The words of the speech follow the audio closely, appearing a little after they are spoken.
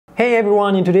Hey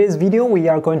everyone, in today's video we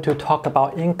are going to talk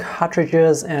about ink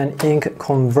cartridges and ink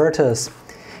converters.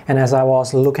 And as I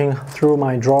was looking through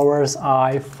my drawers,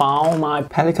 I found my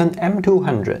Pelikan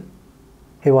M200.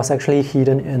 It was actually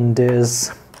hidden in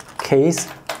this case.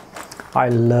 I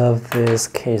love this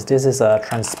case. This is a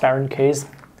transparent case.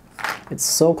 It's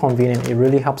so convenient. It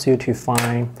really helps you to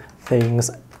find things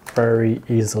very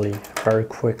easily, very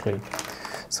quickly.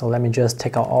 So let me just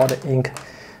take out all the ink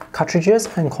cartridges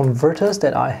and converters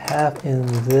that I have in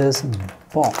this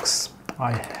box.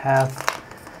 I have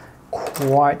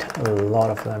quite a lot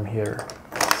of them here.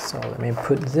 So let me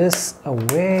put this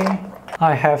away.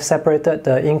 I have separated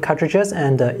the ink cartridges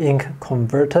and the ink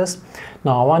converters.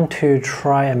 Now I want to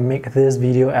try and make this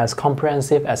video as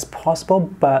comprehensive as possible,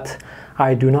 but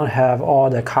I do not have all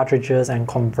the cartridges and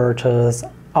converters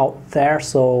out there,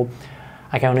 so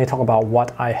I can only talk about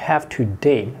what I have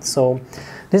today. So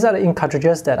these are the ink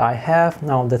cartridges that I have.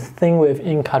 Now the thing with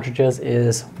ink cartridges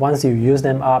is once you use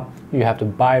them up, you have to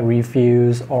buy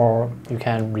refills or you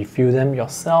can refill them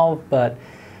yourself, but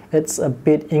it's a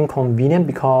bit inconvenient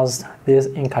because these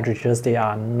ink cartridges, they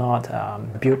are not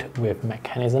built with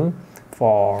mechanism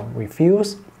for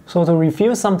refills. So to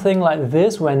refill something like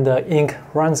this, when the ink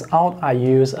runs out, I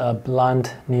use a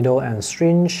blunt needle and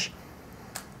syringe.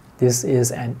 This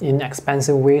is an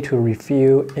inexpensive way to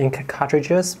refill ink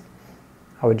cartridges.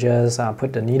 I would just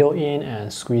put the needle in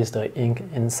and squeeze the ink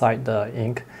inside the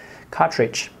ink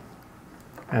cartridge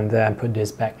and then put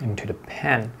this back into the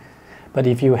pen. But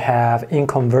if you have ink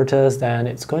converters, then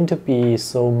it's going to be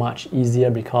so much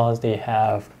easier because they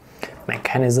have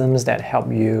mechanisms that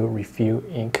help you refill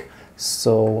ink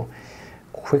so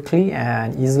quickly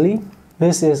and easily.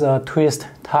 This is a twist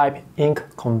type ink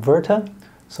converter.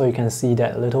 So you can see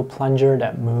that little plunger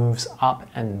that moves up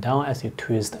and down as you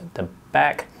twist the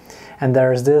back. And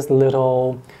there's this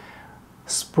little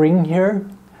spring here.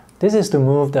 This is to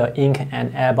move the ink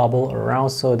and air bubble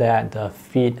around so that the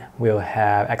feet will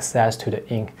have access to the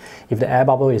ink. If the air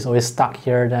bubble is always stuck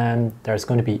here, then there's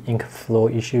going to be ink flow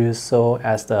issues. So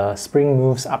as the spring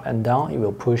moves up and down, it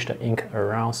will push the ink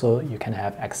around so you can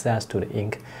have access to the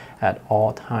ink at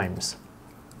all times.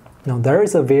 Now there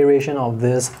is a variation of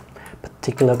this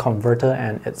particular converter,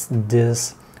 and it's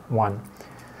this one.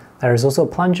 There is also a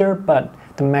plunger, but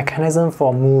the mechanism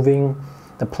for moving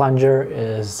the plunger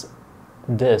is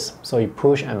this. So you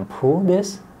push and pull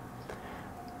this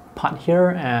part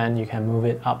here and you can move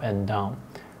it up and down.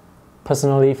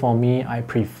 Personally, for me, I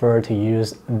prefer to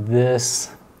use this,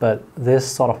 but this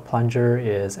sort of plunger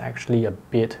is actually a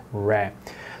bit rare.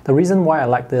 The reason why I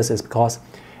like this is because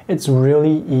it's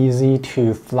really easy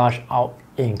to flush out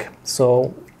ink.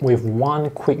 So with one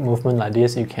quick movement like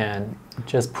this, you can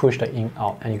just push the ink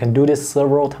out, and you can do this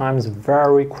several times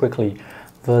very quickly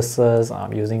versus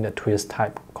using the twist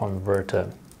type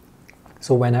converter.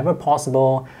 So whenever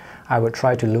possible, I would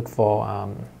try to look for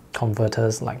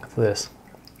converters like this.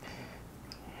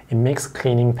 It makes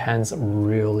cleaning pens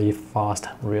really fast,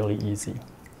 really easy.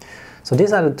 So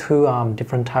these are the two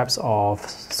different types of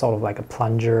sort of like a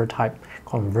plunger type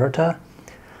converter.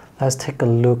 Let's take a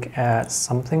look at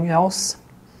something else.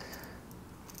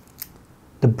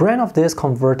 The brand of this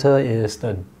converter is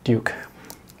the Duke.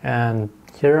 And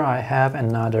here I have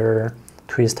another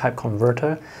twist type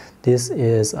converter. This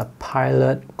is a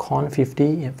Pilot Con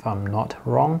 50 if I'm not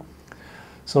wrong.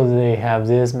 So they have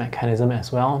this mechanism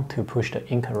as well to push the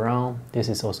ink around. This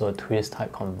is also a twist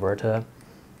type converter.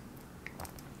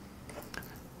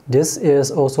 This is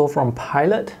also from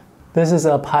Pilot. This is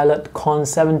a Pilot Con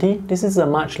 70. This is a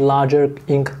much larger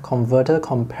ink converter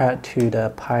compared to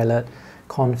the Pilot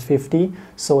Con 50,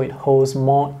 so it holds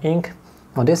more ink.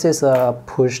 Now this is a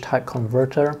push type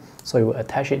converter, so you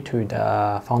attach it to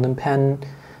the fountain pen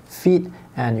feet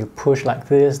and you push like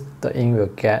this, the ink will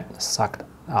get sucked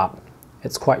up.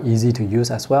 It's quite easy to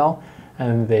use as well,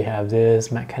 and they have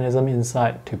this mechanism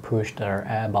inside to push their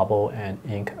air bubble and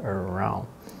ink around.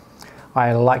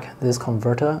 I like this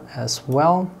converter as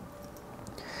well.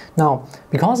 Now,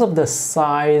 because of the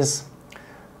size,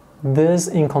 this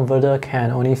ink converter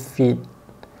can only fit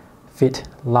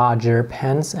larger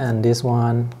pens, and this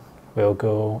one will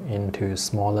go into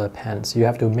smaller pens. You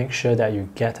have to make sure that you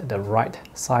get the right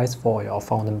size for your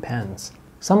fountain pens.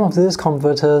 Some of these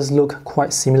converters look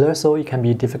quite similar, so it can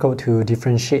be difficult to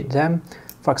differentiate them.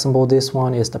 For example, this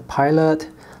one is the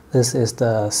Pilot, this is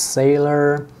the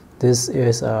Sailor, this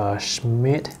is a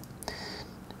Schmidt,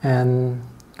 and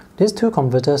these two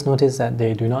converters, notice that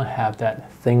they do not have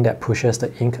that thing that pushes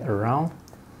the ink around.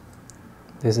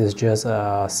 This is just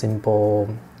a simple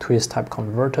twist type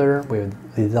converter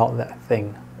without that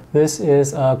thing. This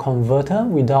is a converter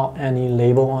without any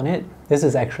label on it. This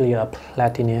is actually a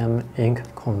platinum ink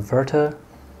converter.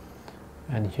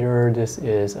 And here this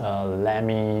is a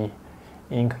Lamy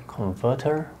ink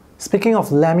converter. Speaking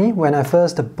of Lamy, when I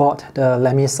first bought the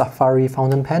Lamy Safari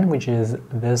fountain pen, which is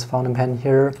this fountain pen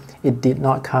here, it did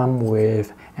not come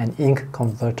with an ink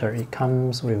converter. It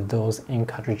comes with those ink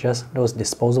cartridges, those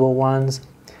disposable ones.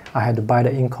 I had to buy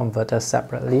the ink converter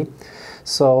separately.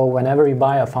 So whenever you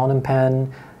buy a fountain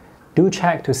pen, do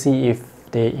check to see if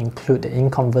they include the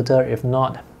ink converter. If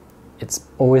not, it's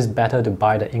always better to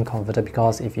buy the ink converter,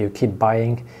 because if you keep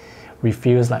buying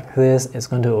refills like this, it's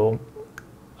going to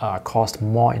cost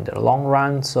more in the long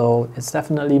run. So it's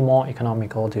definitely more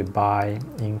economical to buy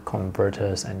ink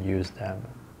converters and use them.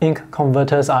 Ink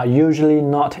converters are usually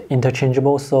not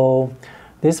interchangeable, so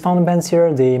these fountain pens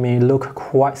here, they may look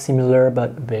quite similar,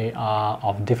 but they are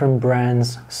of different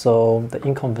brands, so the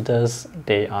ink converters,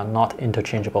 they are not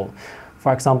interchangeable.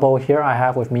 For example, here I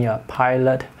have with me a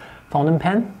Pilot fountain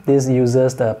pen. This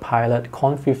uses the Pilot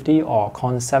Con 50 or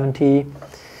Con 70.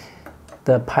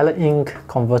 The Pilot ink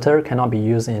converter cannot be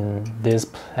used in this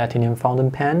platinum fountain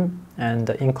pen, and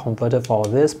the ink converter for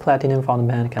this platinum fountain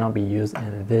pen cannot be used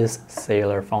in this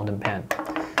Sailor fountain pen.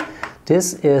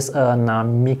 This is a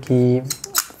Namiki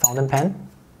fountain pen,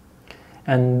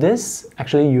 and this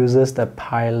actually uses the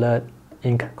Pilot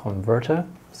ink converter.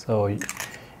 So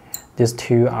these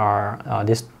two are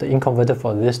the ink converter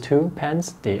for these two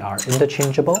pens, they are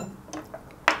interchangeable.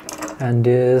 And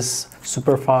this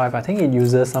Super 5, I think it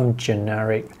uses some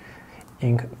generic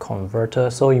ink converter,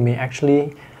 so you may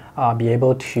actually be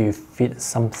able to fit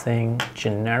something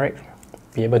generic,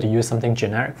 be able to use something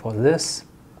generic for this.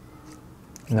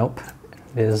 Nope,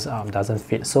 this doesn't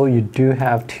fit. So you do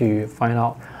have to find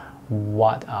out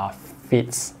what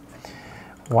fits,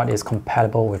 what is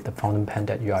compatible with the fountain pen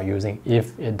that you are using,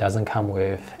 if it doesn't come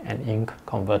with an ink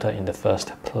converter in the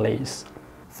first place.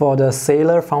 For the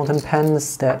Sailor fountain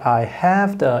pens that I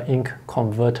have, the ink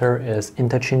converter is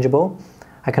interchangeable.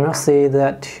 I cannot say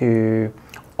that to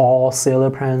all Sailor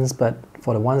pens, but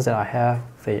for the ones that I have,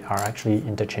 they are actually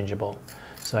interchangeable.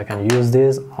 So I can use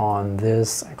this on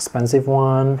this expensive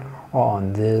one, or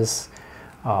on this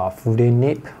full-day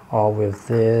nib, or with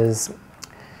this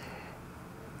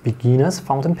beginner's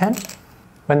fountain pen.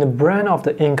 When the brand of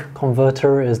the ink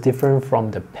converter is different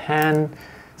from the pen,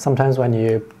 sometimes when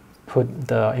you put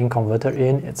the ink converter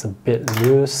in, it's a bit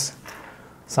loose.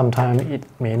 Sometimes it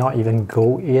may not even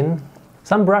go in.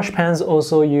 Some brush pens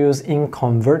also use ink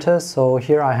converters. So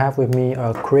here I have with me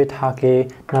a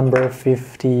Kuretake number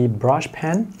 50 brush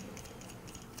pen.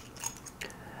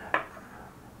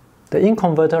 The ink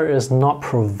converter is not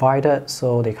provided,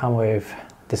 so they come with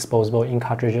disposable ink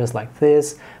cartridges like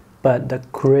this, but the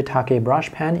Kuretake brush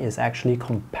pen is actually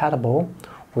compatible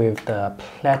with the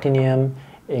platinum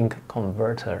ink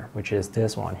converter, which is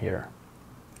this one here.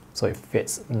 So it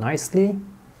fits nicely,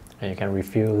 and you can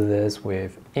refill this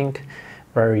with ink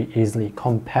very easily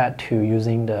compared to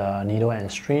using the needle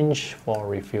and syringe for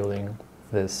refilling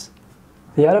this.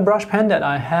 The other brush pen that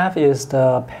I have is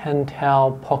the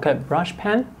Pentel Pocket Brush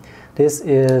Pen. This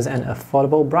is an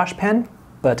affordable brush pen,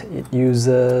 but it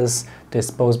uses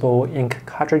disposable ink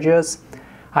cartridges.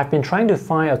 I've been trying to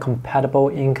find a compatible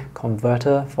ink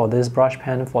converter for this brush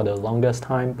pen for the longest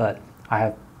time, but I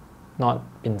have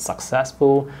not been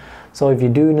successful. So if you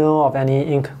do know of any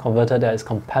ink converter that is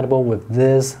compatible with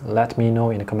this, let me know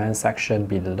in the comment section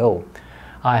below.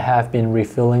 I have been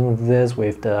refilling this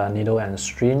with the needle and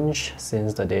syringe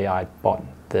since the day I bought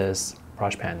this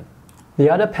brush pen. The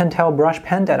other Pentel brush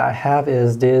pen that I have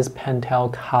is this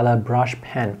Pentel Color Brush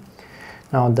Pen.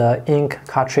 Now the ink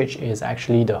cartridge is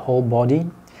actually the whole body,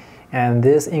 and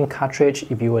this ink cartridge,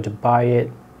 if you were to buy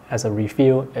it as a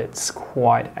refill, it's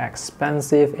quite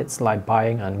expensive. It's like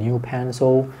buying a new pen.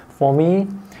 So for me,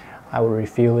 I will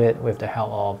refill it with the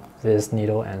help of this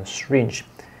needle and syringe.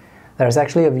 There's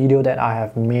actually a video that I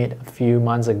have made a few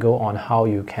months ago on how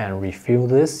you can refill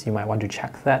this. You might want to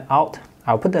check that out.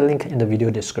 I'll put the link in the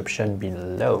video description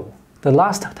below. The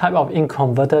last type of ink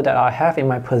converter that I have in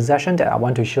my possession that I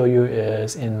want to show you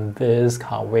is in this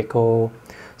Kaweco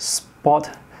Sport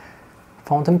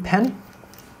fountain pen.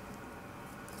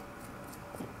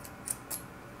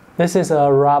 This is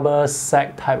a rubber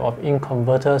sac type of ink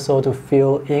converter, so to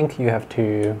fill ink you have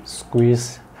to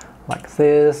squeeze like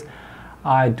this.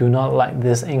 I do not like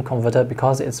this ink converter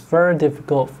because it's very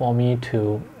difficult for me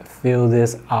to fill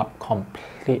this up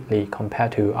completely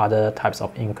compared to other types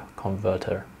of ink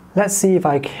converter. Let's see if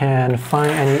I can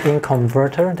find any ink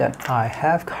converter that I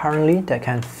have currently that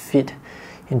can fit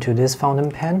into this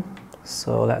fountain pen.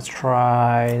 So let's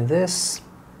try this.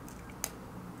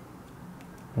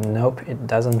 Nope, it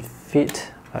doesn't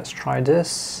fit. Let's try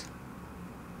this.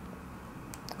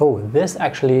 Oh, this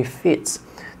actually fits.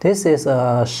 This is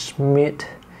a Schmidt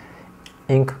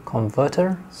ink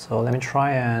converter. So let me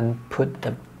try and put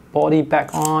the body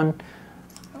back on.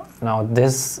 Now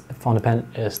this fountain pen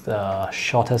is the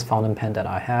shortest fountain pen that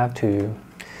I have. To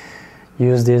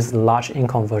use this large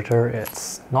ink converter,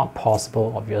 it's not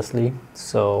possible, obviously.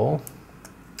 So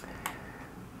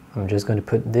I'm just going to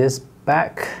put this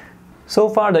back. So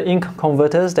far, the ink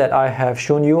converters that I have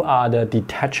shown you are the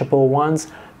detachable ones.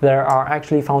 There are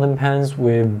actually fountain pens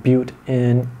with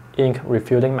built-in ink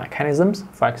refueling mechanisms.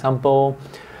 For example,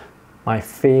 my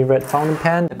favorite fountain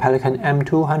pen, the Pelikan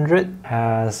M200,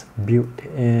 has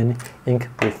built-in ink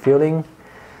refueling.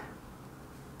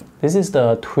 This is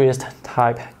the twist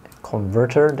type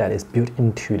converter that is built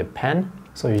into the pen.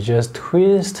 So you just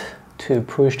twist to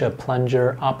push the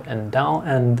plunger up and down,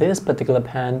 and this particular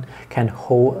pen can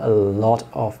hold a lot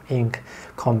of ink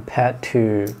compared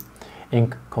to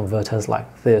ink converters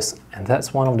like this. And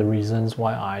that's one of the reasons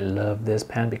why I love this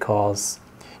pen, because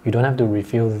you don't have to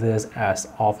refill this as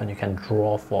often. You can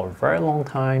draw for a very long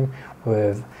time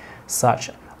with such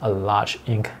a large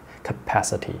ink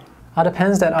capacity. Other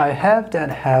pens that I have that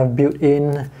have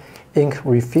built-in ink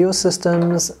refill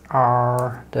systems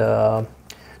are the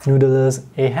Noodler's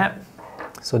AHAP.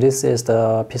 So this is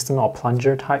the piston or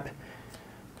plunger type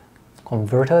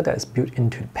converter that is built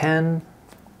into the pen.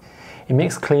 It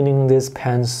makes cleaning this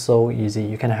pen so easy.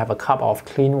 You can have a cup of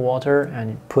clean water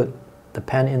and put the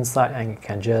pen inside, and you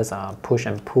can just push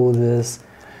and pull this,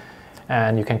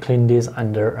 and you can clean this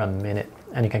under a minute,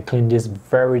 and you can clean this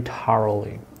very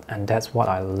thoroughly, and that's what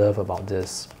I love about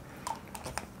this.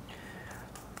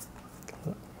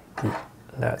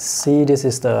 Let's see, this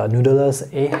is the Noodler's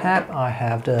AHAP. I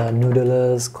have the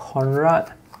Noodler's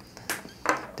Conrad.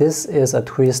 This is a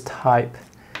twist type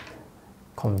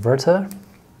converter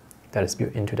that is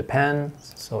built into the pen.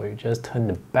 So you just turn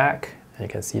the back and you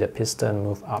can see the piston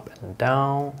move up and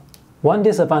down. One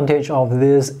disadvantage of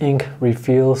this ink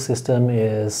refill system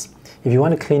is if you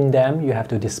want to clean them, you have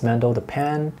to dismantle the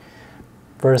pen.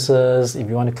 Versus if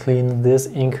you want to clean this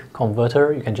ink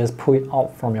converter, you can just pull it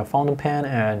out from your fountain pen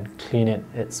and clean it.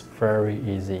 It's very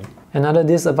easy. Another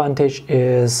disadvantage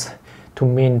is to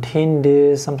maintain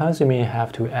this, sometimes you may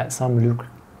have to add some lubricant.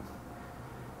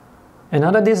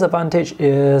 Another disadvantage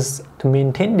is to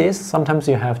maintain this, sometimes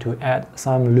you have to add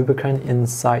some lubricant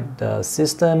inside the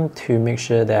system to make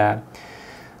sure that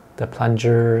the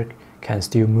plunger can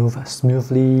still move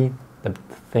smoothly. The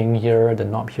thing here, the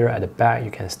knob here at the back,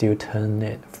 you can still turn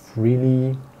it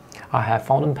freely. I have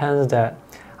fountain pens that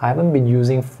I haven't been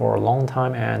using for a long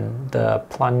time, and the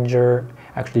plunger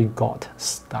actually got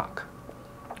stuck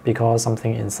because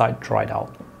something inside dried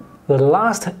out. The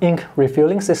last ink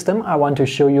refueling system I want to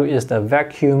show you is the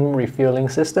vacuum refueling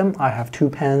system. I have two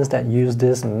pens that use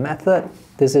this method.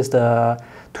 This is the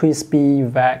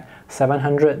TWSBI VAC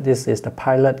 700. This is the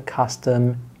Pilot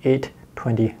Custom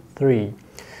 823.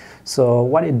 So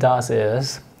what it does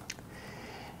is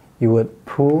you would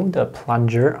pull the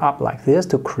plunger up like this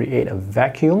to create a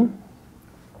vacuum,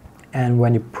 and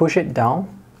when you push it down,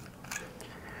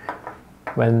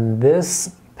 when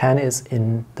this pen is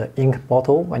in the ink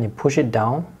bottle, when you push it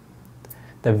down,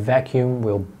 the vacuum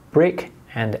will break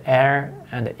and the air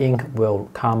and the ink will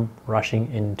come rushing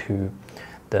into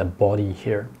the body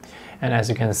here. And as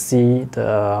you can see,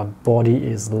 the body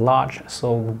is large,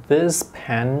 so this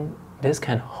pen, this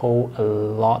can hold a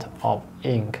lot of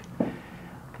ink,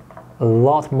 a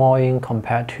lot more ink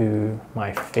compared to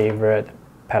my favorite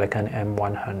Pelikan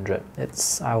M100.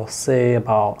 It's, I will say,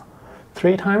 about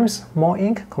 3 times more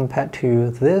ink compared to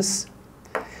this.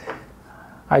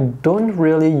 I don't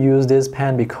really use this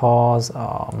pen because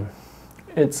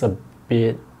it's a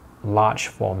bit large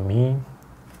for me.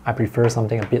 I prefer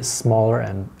something a bit smaller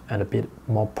and a bit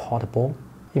more portable.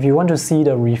 If you want to see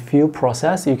the refill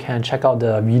process, you can check out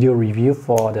the video review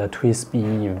for the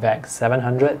TWSBI VAC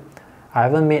 700. I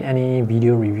haven't made any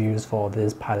video reviews for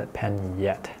this Pilot pen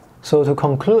yet. So to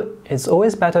conclude, it's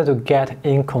always better to get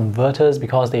ink converters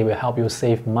because they will help you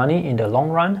save money in the long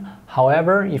run.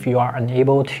 However, if you are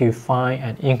unable to find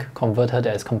an ink converter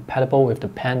that is compatible with the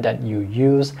pen that you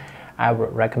use, I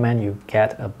would recommend you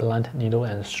get a blunt needle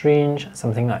and syringe,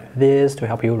 something like this, to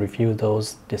help you refill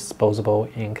those disposable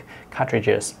ink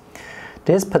cartridges.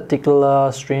 This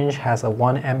particular syringe has a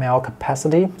 1 ml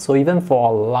capacity, so even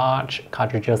for large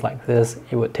cartridges like this,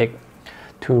 it would take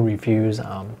 2 refills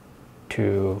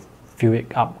to fill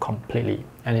it up completely.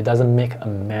 And it doesn't make a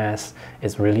mess,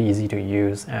 it's really easy to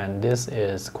use, and this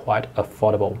is quite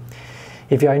affordable.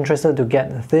 If you are interested to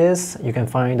get this, you can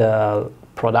find the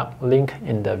product link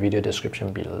in the video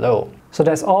description below. So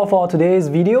that's all for today's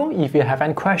video. If you have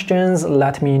any questions,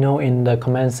 let me know in the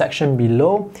comment section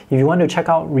below. If you want to check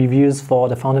out reviews for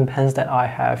the fountain pens that I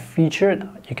have featured,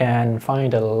 you can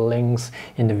find the links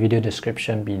in the video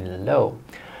description below.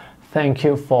 Thank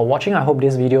you for watching. I hope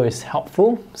this video is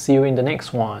helpful. See you in the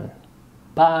next one.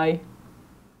 Bye!